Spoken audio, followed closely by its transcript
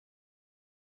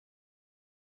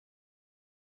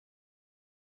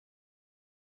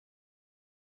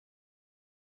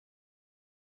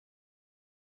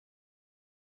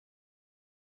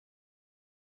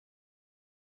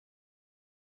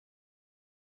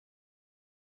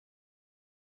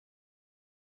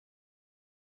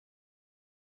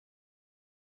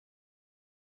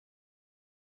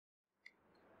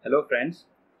Hello friends,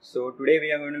 so today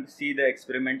we are going to see the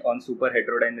experiment on super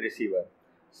heterodyne receiver.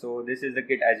 So this is the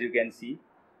kit as you can see.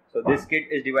 So this kit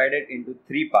is divided into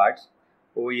three parts.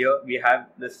 Over here we have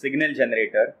the signal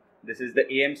generator. This is the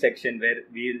AM section where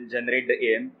we will generate the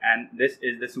AM, and this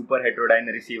is the super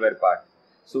heterodyne receiver part.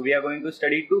 So we are going to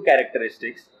study two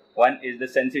characteristics. One is the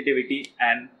sensitivity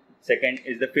and second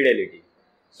is the fidelity.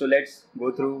 So let's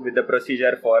go through with the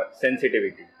procedure for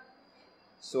sensitivity.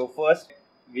 So first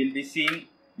we'll be seeing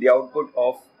the output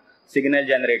of signal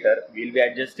generator. We'll be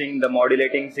adjusting the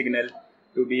modulating signal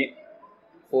to be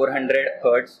 400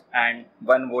 Hertz and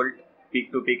 1 volt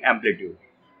peak to peak amplitude.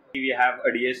 We have a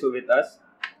DSO with us,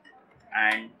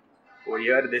 and over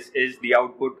here this is the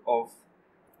output of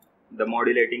the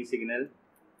modulating signal.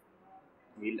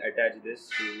 We'll attach this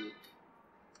to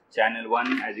channel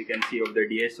 1 as you can see of the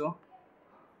DSO,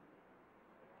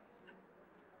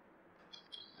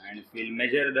 and if we'll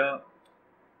measure the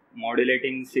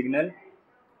modulating signal,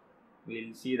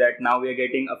 we'll see that now we are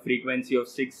getting a frequency of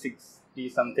 660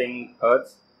 something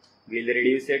Hertz. We'll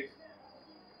reduce it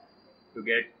to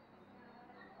get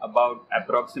about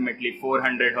approximately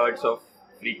 400 Hertz of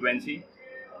frequency.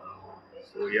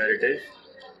 So here it is,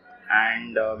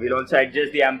 and we'll also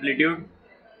adjust the amplitude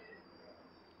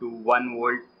to 1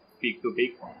 volt peak to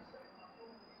peak.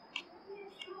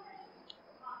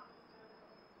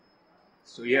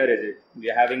 So here is it, we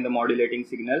are having the modulating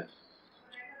signal.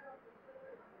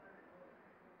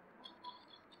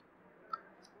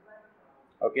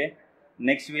 Okay,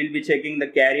 next we'll be checking the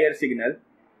carrier signal.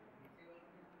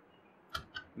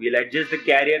 We'll adjust the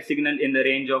carrier signal in the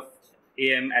range of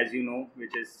AM, as you know,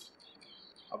 which is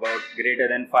about greater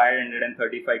than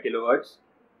 535 kilohertz.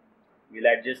 We'll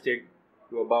adjust it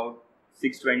to about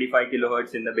 625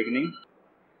 kilohertz in the beginning.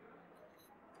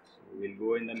 So we'll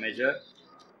go in the measure,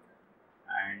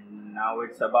 and now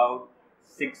it's about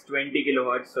 620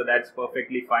 kilohertz, so that's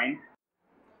perfectly fine.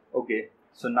 Okay,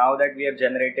 so now that we have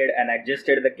generated and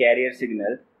adjusted the carrier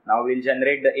signal, now we'll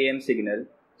generate the AM signal.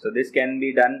 So this can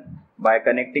be done by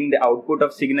connecting the output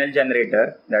of signal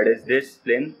generator, that is this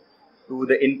pin, to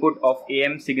the input of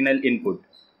AM signal input.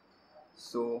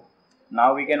 So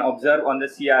now we can observe on the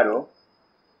CRO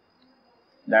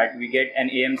that we get an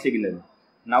AM signal.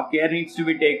 Now care needs to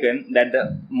be taken that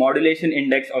the modulation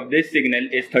index of this signal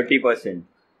is 30%.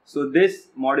 So this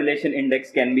modulation index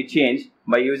can be changed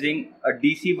by using a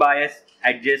DC bias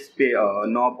adjust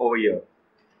knob over here.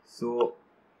 So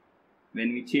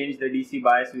when we change the DC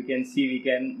bias, we can see we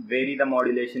can vary the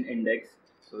modulation index.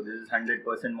 So this is 100%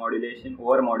 modulation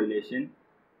over modulation,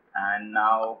 and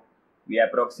now we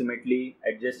approximately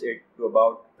adjust it to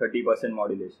about 30%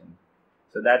 modulation.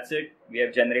 So that's it, we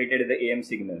have generated the AM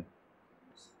signal.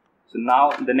 So now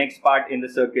the next part in the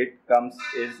circuit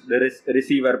is the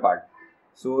receiver part.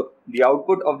 So the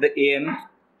output of the AM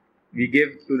we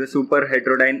give to the super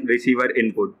heterodyne receiver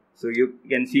input. So you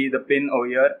can see the pin over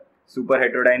here, super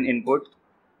heterodyne input.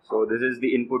 So this is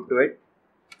the input to it,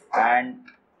 and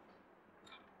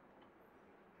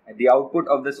the output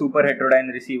of the super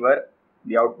heterodyne receiver,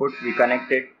 the output we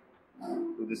connect it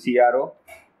to the CRO.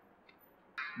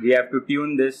 We have to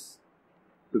tune this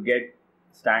to get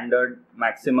standard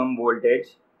maximum voltage.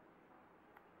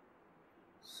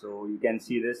 So you can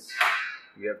see this,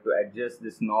 we have to adjust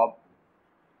this knob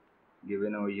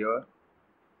given over here.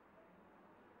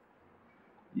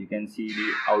 You can see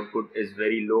the output is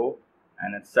very low,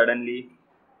 and suddenly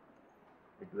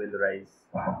it will rise.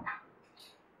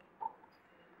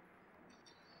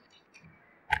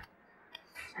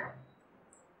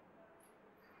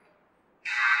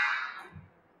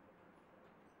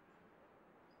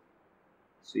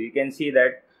 So you can see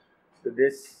that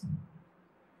this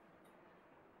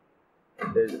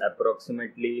is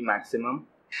approximately maximum,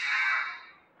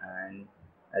 and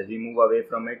as we move away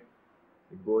from it,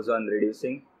 it goes on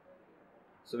reducing.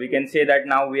 So we can say that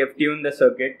now we have tuned the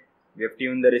circuit, we have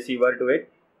tuned the receiver to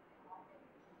it.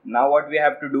 Now what we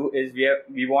have to do is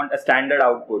we want a standard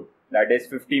output, that is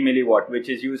 50 milliwatt, which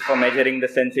is used for measuring the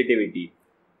sensitivity.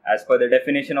 As per the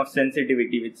definition of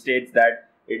sensitivity, which states that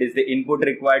it is the input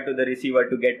required to the receiver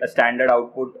to get a standard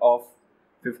output of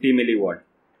 50 milliwatt.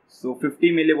 So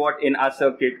 50 milliwatt in our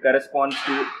circuit corresponds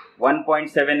to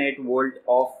 1.78 volt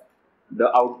of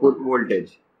the output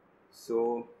voltage.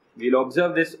 So we'll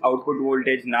observe this output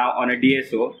voltage now on a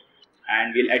DSO,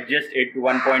 and we'll adjust it to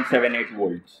 1.78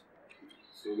 volts.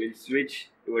 So we'll switch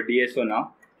to a DSO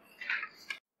now.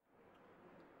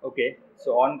 Okay,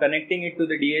 so on connecting it to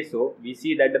the DSO, we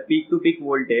see that the peak to peak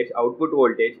voltage, output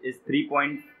voltage, is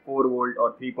 3.4 volt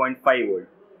or 3.5 volt.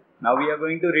 Now we are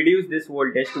going to reduce this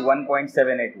voltage to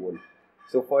 1.78 volt.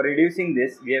 So for reducing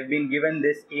this, we have been given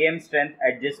this AM strength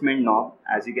adjustment knob,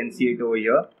 as you can see it over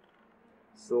here.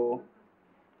 So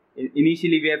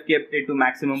initially we have kept it to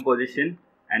maximum position,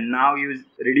 and now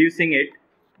reducing it,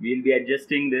 we will be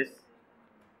adjusting this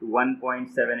to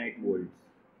 1.78 volts.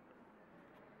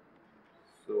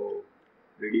 So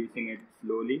reducing it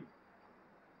slowly,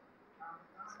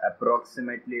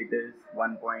 approximately it is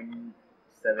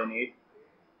 1.78.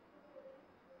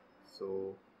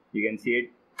 So you can see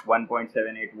it,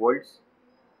 1.78 volts.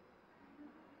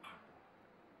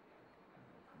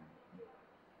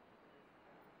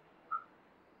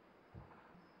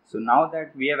 So now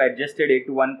that we have adjusted it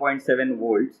to 1.7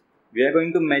 volts, we are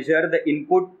going to measure the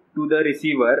input to the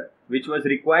receiver which was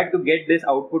required to get this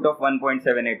output of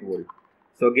 1.78 volt.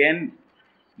 So again,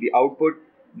 the output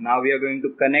now we are going to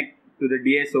connect to the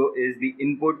DSO is the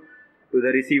input to the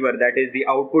receiver, that is the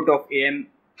output of AM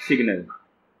signal.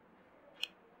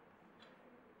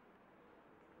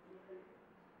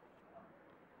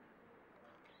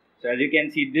 So as you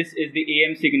can see, this is the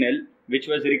AM signal which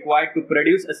was required to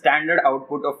produce a standard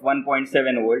output of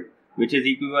 1.7 volt, which is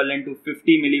equivalent to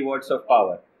 50 milliwatts of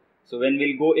power. So when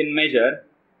we'll go in measure,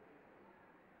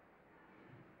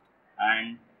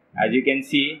 and as you can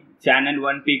see, channel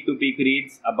 1 peak to peak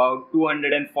reads about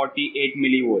 248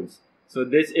 millivolts. So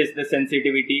this is the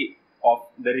sensitivity of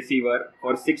the receiver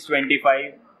for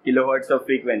 625 kilohertz of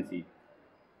frequency.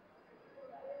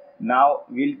 Now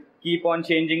we'll keep on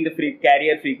changing the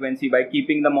carrier frequency by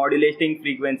keeping the modulating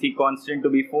frequency constant to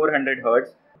be 400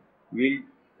 Hz. We'll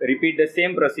repeat the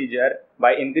same procedure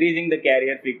by increasing the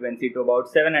carrier frequency to about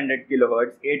 700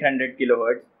 kHz, 800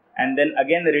 kHz, and then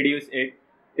again reduce it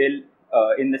till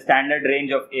in the standard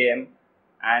range of AM,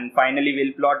 and finally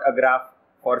we'll plot a graph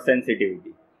for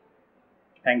sensitivity.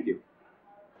 Thank you.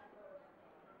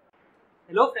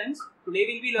 Hello friends, today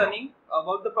we'll be learning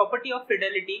about the property of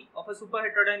fidelity of a super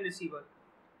heterodyne receiver.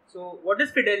 So what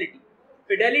is fidelity?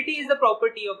 Fidelity is the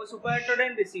property of a super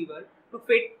heterodyne receiver to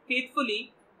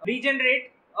faithfully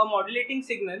regenerate a modulating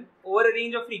signal over a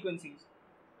range of frequencies.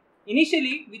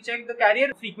 Initially, we check the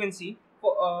carrier frequency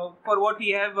for what we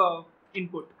have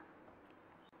input.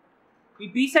 We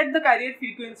preset the carrier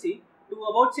frequency to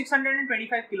about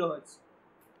 625 kHz.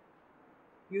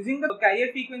 Using the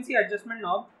carrier frequency adjustment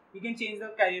knob, we can change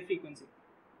the carrier frequency.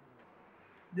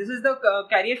 This is the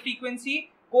carrier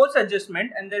frequency coarse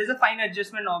adjustment, and there is a fine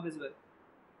adjustment knob as well.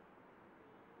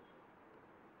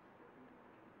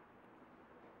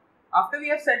 After we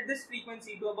have set this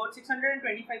frequency to about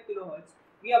 625 kHz,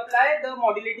 we apply the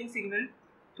modulating signal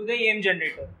to the AM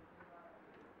generator.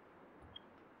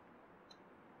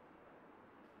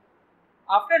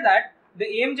 After that, the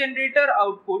AM generator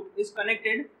output is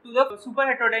connected to the super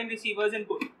heterodyne receiver's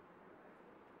input.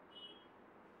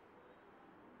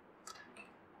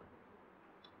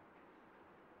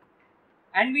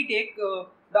 And we take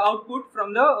the output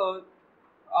from the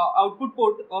output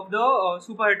port of the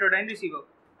super heterodyne receiver.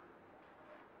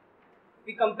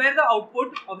 We compare the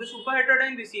output of the super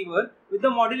heterodyne receiver with the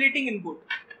modulating input.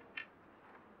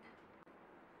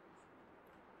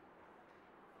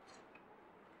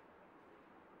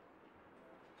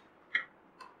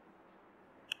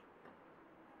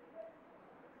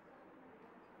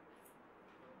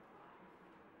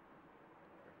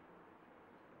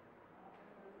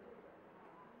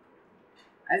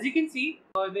 As you can see,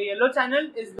 the yellow channel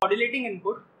is the modulating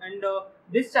input, and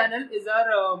this channel is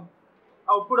our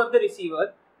output of the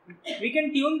receiver. We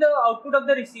can tune the output of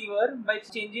the receiver by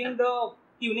changing the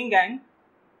tuning gang.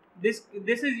 This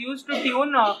is used to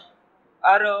tune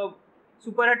our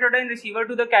super heterodyne receiver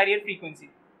to the carrier frequency.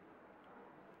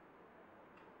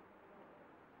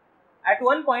 At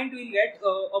one point, we will get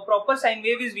a proper sine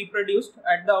wave is reproduced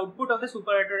at the output of the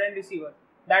super heterodyne receiver.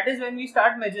 That is when we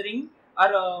start measuring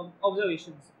our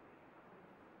observations.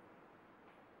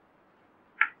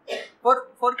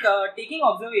 For taking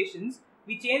observations,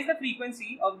 we change the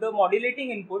frequency of the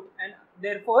modulating input and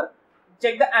therefore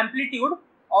check the amplitude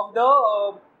of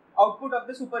the output of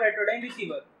the super heterodyne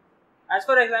receiver. As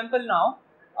for example, now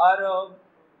our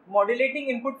modulating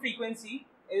input frequency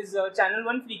is channel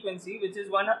 1 frequency, which is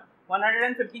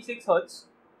 156 Hz,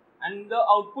 and the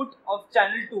output of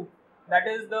channel 2, that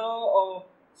is the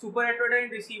super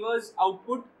heterodyne receiver's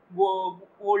output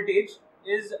voltage,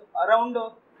 is around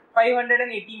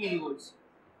 580 millivolts.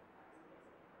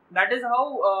 That is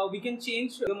how we can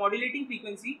change the modulating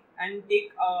frequency and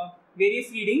take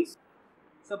various readings.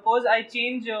 Suppose I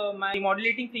change my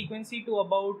modulating frequency to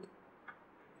about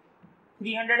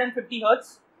 350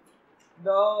 Hz.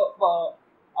 The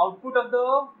output of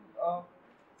the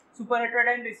super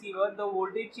heterodyne receiver, the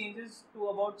voltage changes to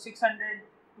about 600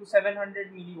 to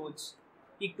 700 millivolts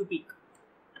peak to peak.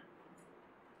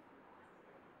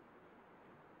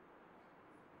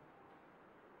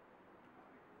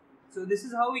 So this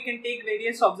is how we can take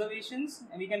various observations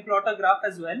and we can plot a graph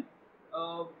as well.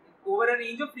 Over a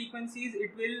range of frequencies,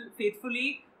 it will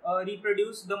faithfully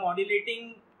reproduce the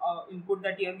modulating input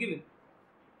that you have given.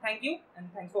 Thank you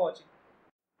and thanks for watching.